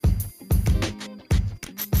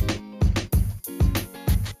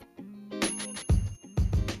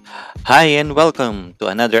Hi, and welcome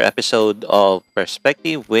to another episode of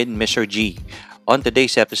Perspective with Mr. G. On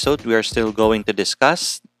today's episode, we are still going to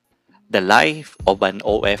discuss the life of an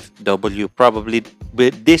OFW. Probably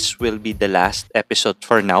this will be the last episode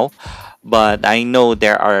for now, but I know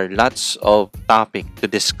there are lots of topic to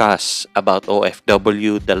discuss about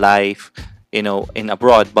OFW, the life, in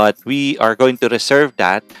abroad, but we are going to reserve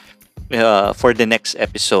that for the next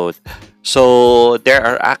episode. So there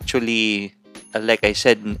are actually, like I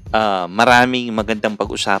said, maraming magandang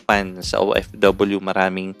pag-usapan sa OFW,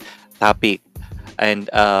 maraming topic, and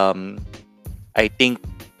I think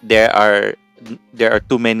there are there are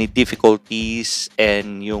too many difficulties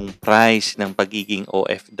and yung price ng pagiging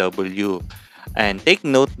OFW. And take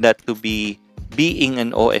note that to be being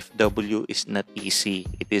an OFW is not easy.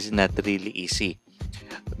 It is not really easy.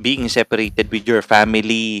 Being separated with your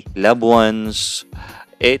family, loved ones,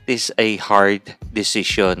 it is a hard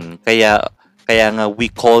decision. Kaya nga we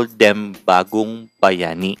call them bagong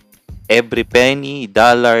bayani. Every penny,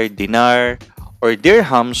 dollar, dinar, or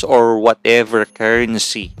dirhams or whatever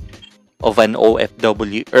currency of an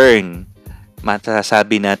OFW earn,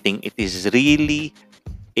 masasabi nating it is really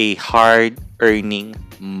a hard earning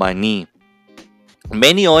money.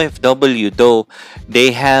 Many OFW, though,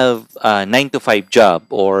 they have a 9 to 5 job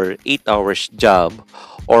or 8 hours job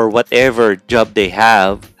or whatever job they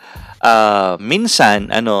have. Minsan,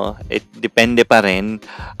 it depende pa rin,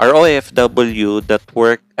 our OFW that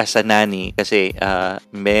work as a nanny kasi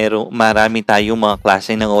marami tayong mga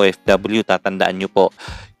klase ng OFW, tatandaan nyo po.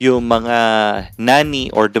 Yung mga nanny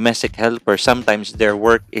or domestic helper, sometimes their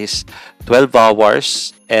work is 12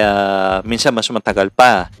 hours, minsan mas matagal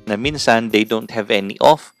pa, na minsan they don't have any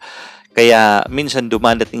off. Kaya minsan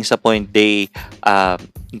dumadating sa point they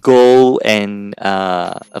go and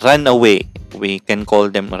run away. We can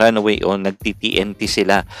call them runaway o nagti-TNT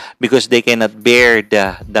sila because they cannot bear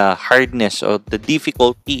the hardness or the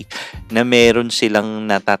difficulty na meron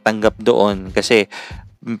silang natatanggap doon. Kasi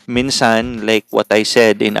minsan, like what I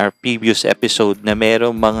said in our previous episode, na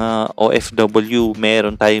merong mga OFW,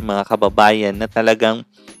 meron tayong mga kababayan na talagang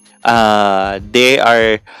they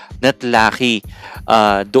are not lucky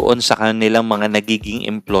doon sa kanilang mga nagiging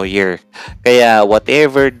employer. Kaya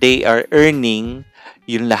whatever they are earning,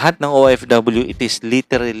 yung lahat ng OFW, it is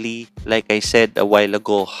literally, like I said a while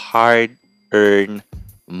ago, hard-earned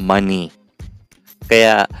money.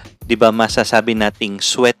 Kaya, di ba masasabi nating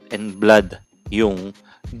sweat and blood, yung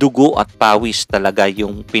dugo at pawis talaga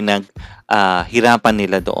yung hirapan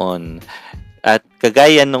nila doon. At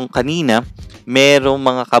kagaya nung kanina, merong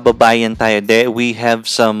mga kababayan tayo there. We have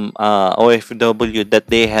some OFW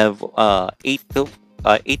that they have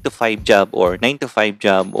 8 to 5 job or 9 to 5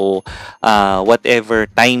 job o whatever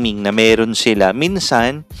timing na meron sila.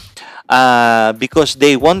 Minsan, because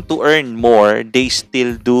they want to earn more, they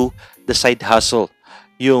still do the side hustle.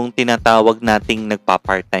 Yung tinatawag nating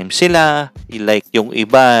nagpa-part-time sila. Like yung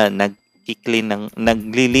iba,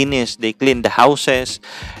 naglilinis, they clean the houses,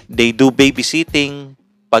 they do babysitting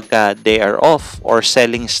pagka they are off or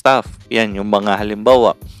selling stuff. Yan yung mga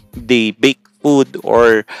halimbawa. They bake food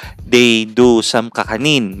or they do some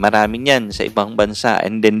kakanin. Marami yan sa ibang bansa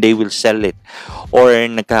and then they will sell it. Or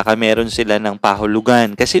nagkakameron sila ng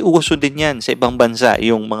pahulugan. Kasi uso din yan sa ibang bansa,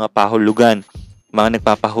 yung mga pahulugan. Mga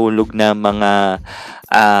nagpapahulog na mga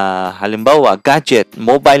halimbawa gadget,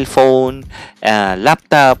 mobile phone,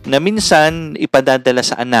 laptop na minsan ipadadala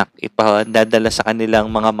sa anak, ipadadala sa kanilang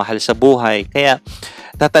mga mahal sa buhay. Kaya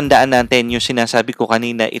tatandaan natin yung sinasabi ko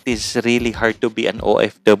kanina, it is really hard to be an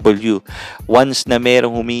OFW. Once na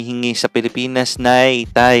merong humihingi sa Pilipinas, Nay,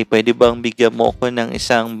 Tay, pwede bang bigyan mo ko ng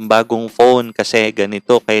isang bagong phone kasi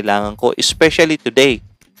ganito kailangan ko, especially today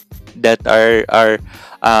that our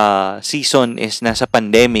season is nasa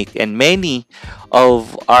pandemic and many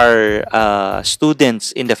of our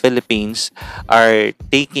students in the Philippines are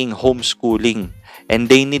taking homeschooling and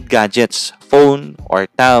they need gadgets, phone or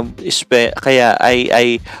tab. Kaya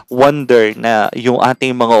I wonder na yung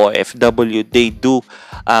ating mga OFW, they do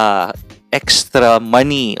extra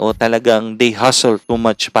money o talagang they hustle too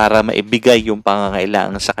much para maibigay yung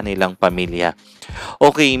pangangailangan sa kanilang pamilya.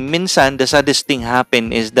 Okay, minsan the saddest thing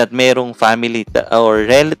happen is that merong family or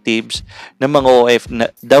relatives ng mga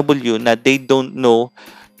OFW na they don't know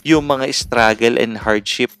yung mga struggle and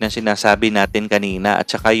hardship na sinasabi natin kanina at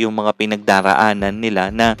saka yung mga pinagdaraanan nila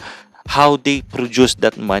na how they produce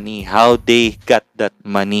that money, how they got that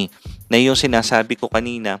money. Na yung sinasabi ko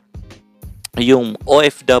kanina, yung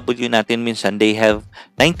OFW natin minsan, they have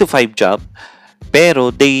 9 to 5 job.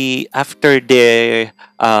 Pero after their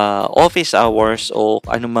office hours o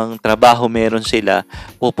anumang trabaho meron sila,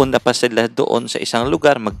 pupunta pa sila doon sa isang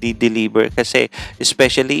lugar, magdi-deliver. Kasi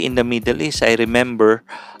especially in the Middle East, I remember,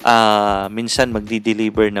 minsan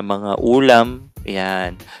magdi-deliver ng mga ulam,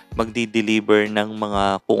 yan, magdi-deliver ng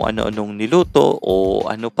mga kung ano-anong niluto o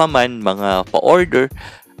ano pa man, mga pa-order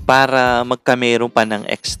para magkameron pa ng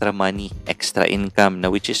extra money, extra income na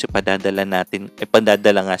which is ipadadala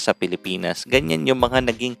nga sa Pilipinas. Ganyan yung mga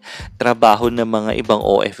naging trabaho ng mga ibang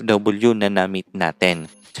OFW na na-meet natin.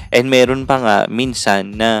 And meron pa nga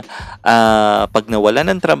minsan na pag nawala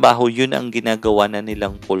ng trabaho, yun ang ginagawa na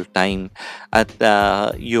nilang full-time. At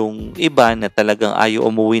yung iba na talagang ayaw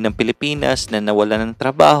umuwi ng Pilipinas, na nawala ng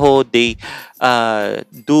trabaho, they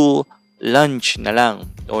do lunch na lang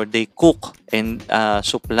or they cook and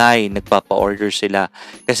supply, nagpapa-order sila.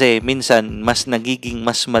 Kasi minsan mas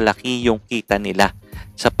malaki yung kita nila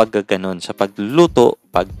sa paggaganon, sa pagluluto,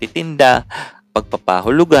 pagtitinda,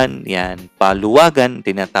 pagpapahulugan, yan, paluwagan,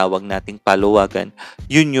 tinatawag nating paluwagan,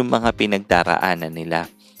 yun yung mga pinagdaraanan nila.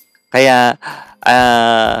 Kaya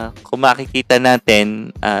kung makikita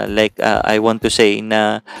natin, I want to say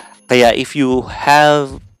na kaya if you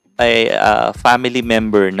have a family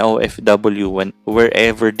member na OFW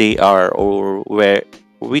wherever they are or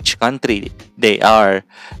which country they are,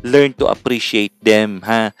 learn to appreciate them,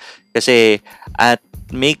 ha, kasi at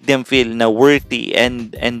make them feel na worthy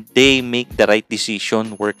and they make the right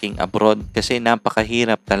decision working abroad, kasi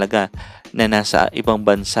napakahirap talaga na nasa ibang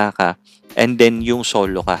bansa ka and then yung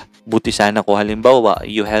solo ka. Buti sana kung halimbawa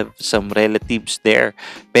you have some relatives there,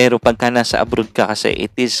 pero pagka nasa abroad ka, kasi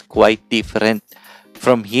it is quite different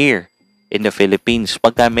from here in the Philippines.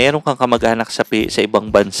 Pagka meron kang kamag-anak sa ibang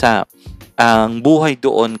bansa, ang buhay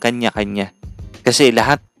doon kanya-kanya. Kasi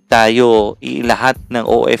lahat ng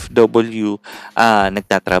OFW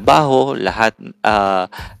nagtatrabaho, lahat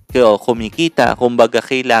kumikita. Kumbaga,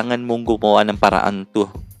 kailangan mong gumawa ng paraan to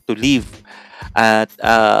live. At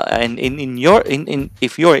and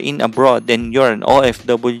if you're in abroad, then you're an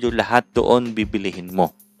OFW, lahat doon bibilihin mo.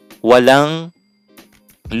 Walang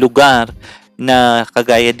lugar na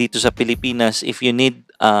kagaya dito sa Pilipinas, if you need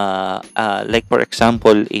like for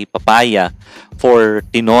example a papaya for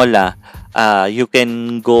tinola, you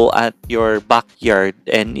can go at your backyard,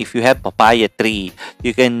 and if you have papaya tree,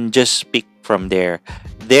 you can just pick from there.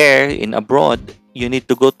 There in abroad, you need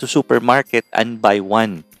to go to supermarket and buy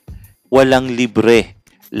one. Walang libre,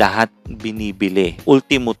 lahat binibili.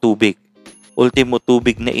 Ultimo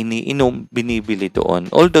tubig na iniinom, binibili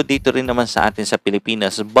doon. Although dito rin naman sa atin sa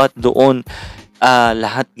Pilipinas, but doon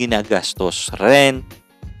lahat ginagastos. Rent,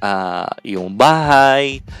 yung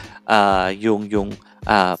bahay, yung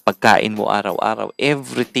pagkain mo araw-araw,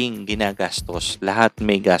 everything ginagastos. Lahat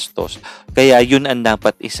may gastos. Kaya yun ang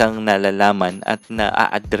dapat isang nalalaman at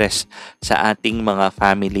na-address sa ating mga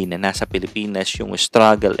family na nasa Pilipinas, yung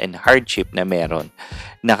struggle and hardship na meron.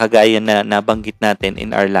 Na kagaya na nabanggit natin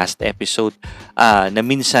in our last episode, na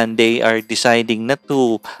minsan they are deciding not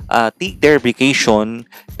to take their vacation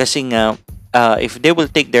kasi nga if they will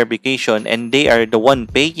take their vacation and they are the one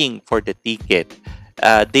paying for the ticket,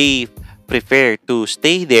 they prefer to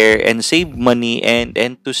stay there and save money and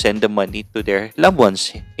to send the money to their loved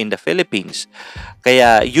ones in the Philippines.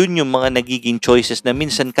 Kaya yun yung mga nagiging choices na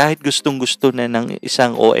minsan kahit gustong-gusto na ng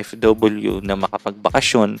isang OFW na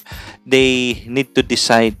makapagbakasyon, they need to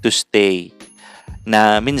decide to stay.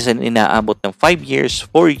 Na minsan inaabot ng 5 years,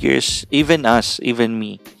 4 years, even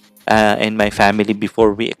me, and my family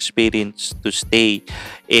before we experienced to stay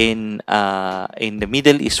in the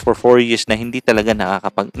Middle East for 4 years na hindi talaga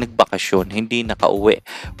nagbakasyon, hindi nakauwi.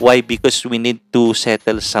 Why? Because we need to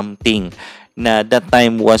settle something. Na that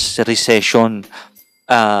time was recession,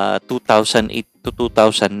 2008 to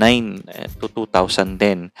 2009 to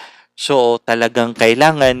 2010. So talagang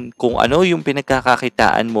kailangan kung ano yung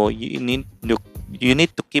pinagkakakitaan mo, you need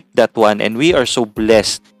to keep that one, and we are so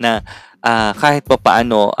blessed na kahit pa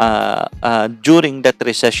paano during that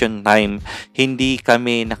recession time, hindi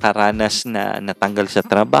kami nakaranas na natanggal sa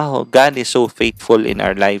trabaho. God is so faithful in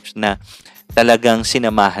our lives na talagang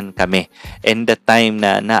sinamahan kami. And that time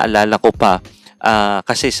na naalala ko pa,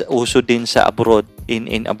 kasi uso din sa abroad,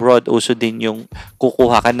 in abroad, uso din yung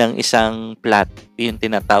kukuha ka ng isang plot, yung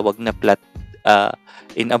tinatawag na plot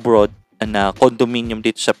in abroad, na condominium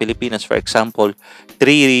dito sa Pilipinas. For example,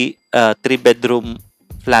 3 bedroom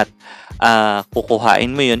flat,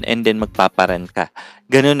 kukuhain mo yun and then magpaparan ka.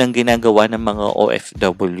 Ganun ang ginagawa ng mga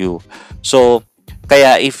OFW. So,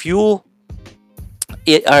 kaya if you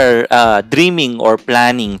are dreaming or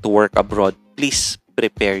planning to work abroad, please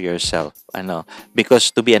prepare yourself. Because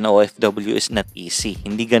to be an OFW is not easy.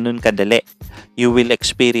 Hindi ganun kadali. You will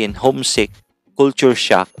experience homesick, culture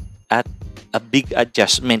shock, at a big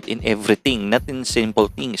adjustment in everything, not in simple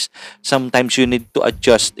things. Sometimes you need to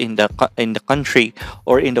adjust in the country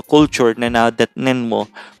or in the culture na nadatnan mo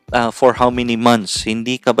for how many months.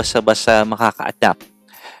 Hindi ka basta-basta makaka-adapt.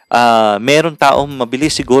 Meron taong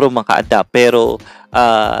mabilis siguro maka-adapt, pero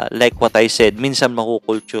like what I said, minsan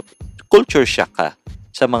culture shock ka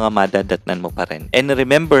sa mga madadatnan mo pa rin. And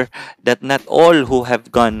remember that not all who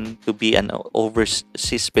have gone to be an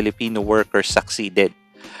overseas Filipino worker succeeded.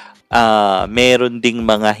 Meron ding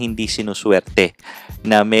mga hindi sinuswerte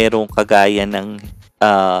na merong kagaya ng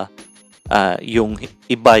yung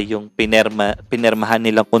iba, yung pinirmahan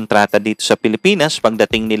nilang kontrata dito sa Pilipinas,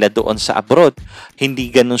 pagdating nila doon sa abroad, hindi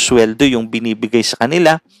ganun sweldo yung binibigay sa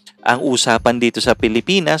kanila. Ang usapan dito sa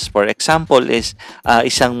Pilipinas, for example, is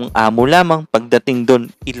isang amo lamang, pagdating doon,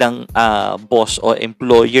 ilang boss o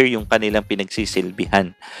employer yung kanilang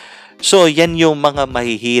pinagsisilbihan. So, yan yung mga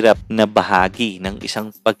mahihirap na bahagi ng isang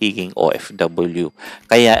pagiging OFW.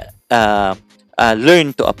 Kaya, learn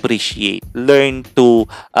to appreciate, learn to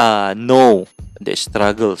know the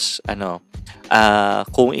struggles.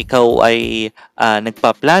 Kung ikaw ay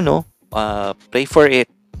nagpaplano, pray for it.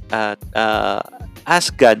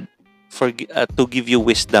 Ask God to give you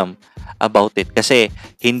wisdom about it. Kasi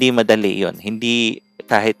hindi madali yon. Hindi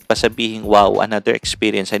kahit pasabihin, wow, another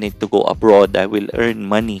experience, I need to go abroad, I will earn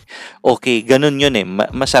money. Okay, ganun yun eh.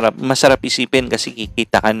 Masarap isipin kasi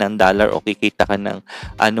kikita ka ng dollar o kikita ka ng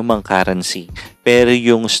anumang currency. Pero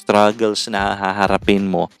yung struggles na haharapin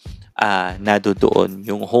mo, nadoon,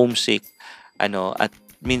 yung homesick, at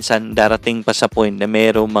minsan darating pa sa point na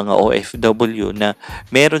merong mga OFW na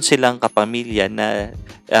meron silang kapamilya na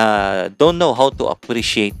don't know how to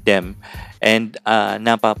appreciate them, and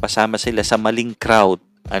napapasama sila sa maling crowd,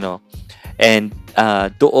 and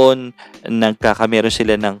doon nagkakameron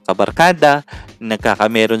sila ng kabarkada,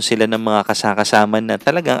 nagkakameron sila ng mga kasakasama na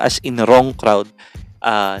talagang as in wrong crowd,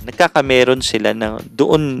 nagkakameron sila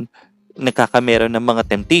nagkakameron ng mga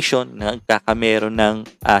temptation, nagkakameron ng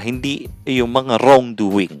hindi yung mga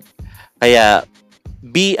wrongdoing. Kaya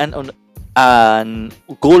be an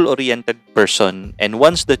goal-oriented person, and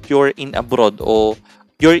once that you're in abroad o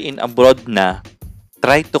you're in abroad na,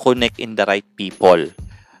 try to connect in the right people.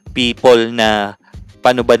 People na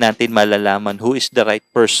paano ba natin malalaman who is the right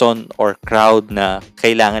person or crowd na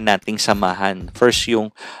kailangan nating samahan. First,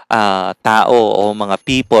 yung tao o mga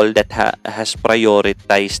people that has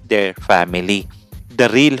prioritized their family. The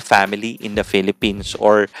real family in the Philippines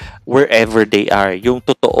or wherever they are. Yung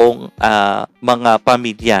totoong mga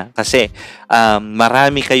pamilya. Kasi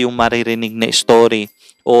marami kayong maririnig na story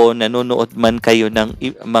o nanonood man kayo ng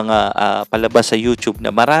mga palabas sa YouTube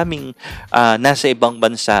na maraming nasa ibang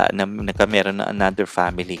bansa na nagkameron ng another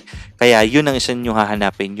family. Kaya yun ang isa nyo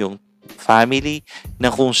hahanapin, yung family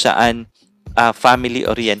na kung saan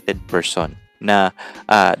family-oriented person na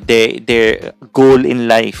their goal in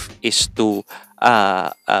life is to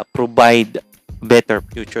provide better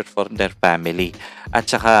future for their family. At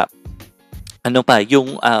saka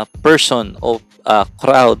yung person o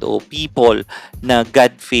crowd o people na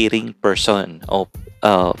God-fearing person o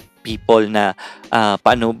people na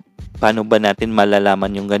paano ba natin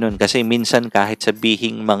malalaman yung ganun? Kasi minsan kahit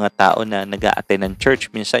sabihing mga tao na nag-a-attend ng church,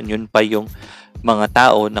 minsan yun pa yung mga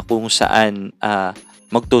tao na kung saan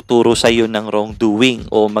magtuturo sa iyo ng wrongdoing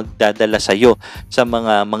o magdadala sa iyo sa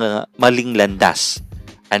mga maling landas.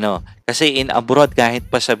 Kasi in abroad, kahit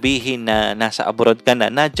pa sabihin na nasa abroad ka na,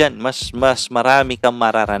 nadyan, mas marami kang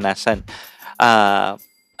mararanasan.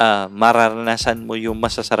 Mararanasan mo yung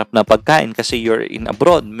masasarap na pagkain kasi you're in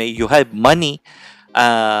abroad, you have money.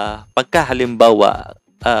 Pagka halimbawa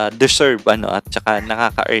deserve at saka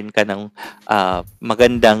nakaka-earn ka ng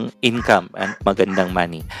magandang income and magandang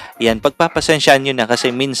money. Yan, pagpapasensyahan nyo na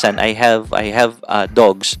kasi minsan I have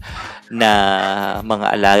dogs na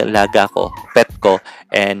mga alaga ko, pet ko,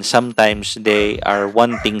 and sometimes they are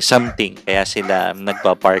wanting something kaya sila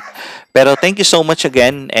nagbabark. Pero thank you so much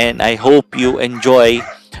again, and I hope you enjoy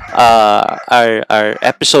our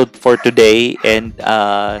episode for today, and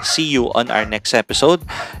see you on our next episode.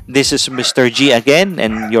 This is Mr. G again,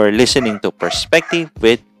 and you're listening to Perspective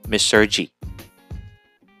with Mr. G.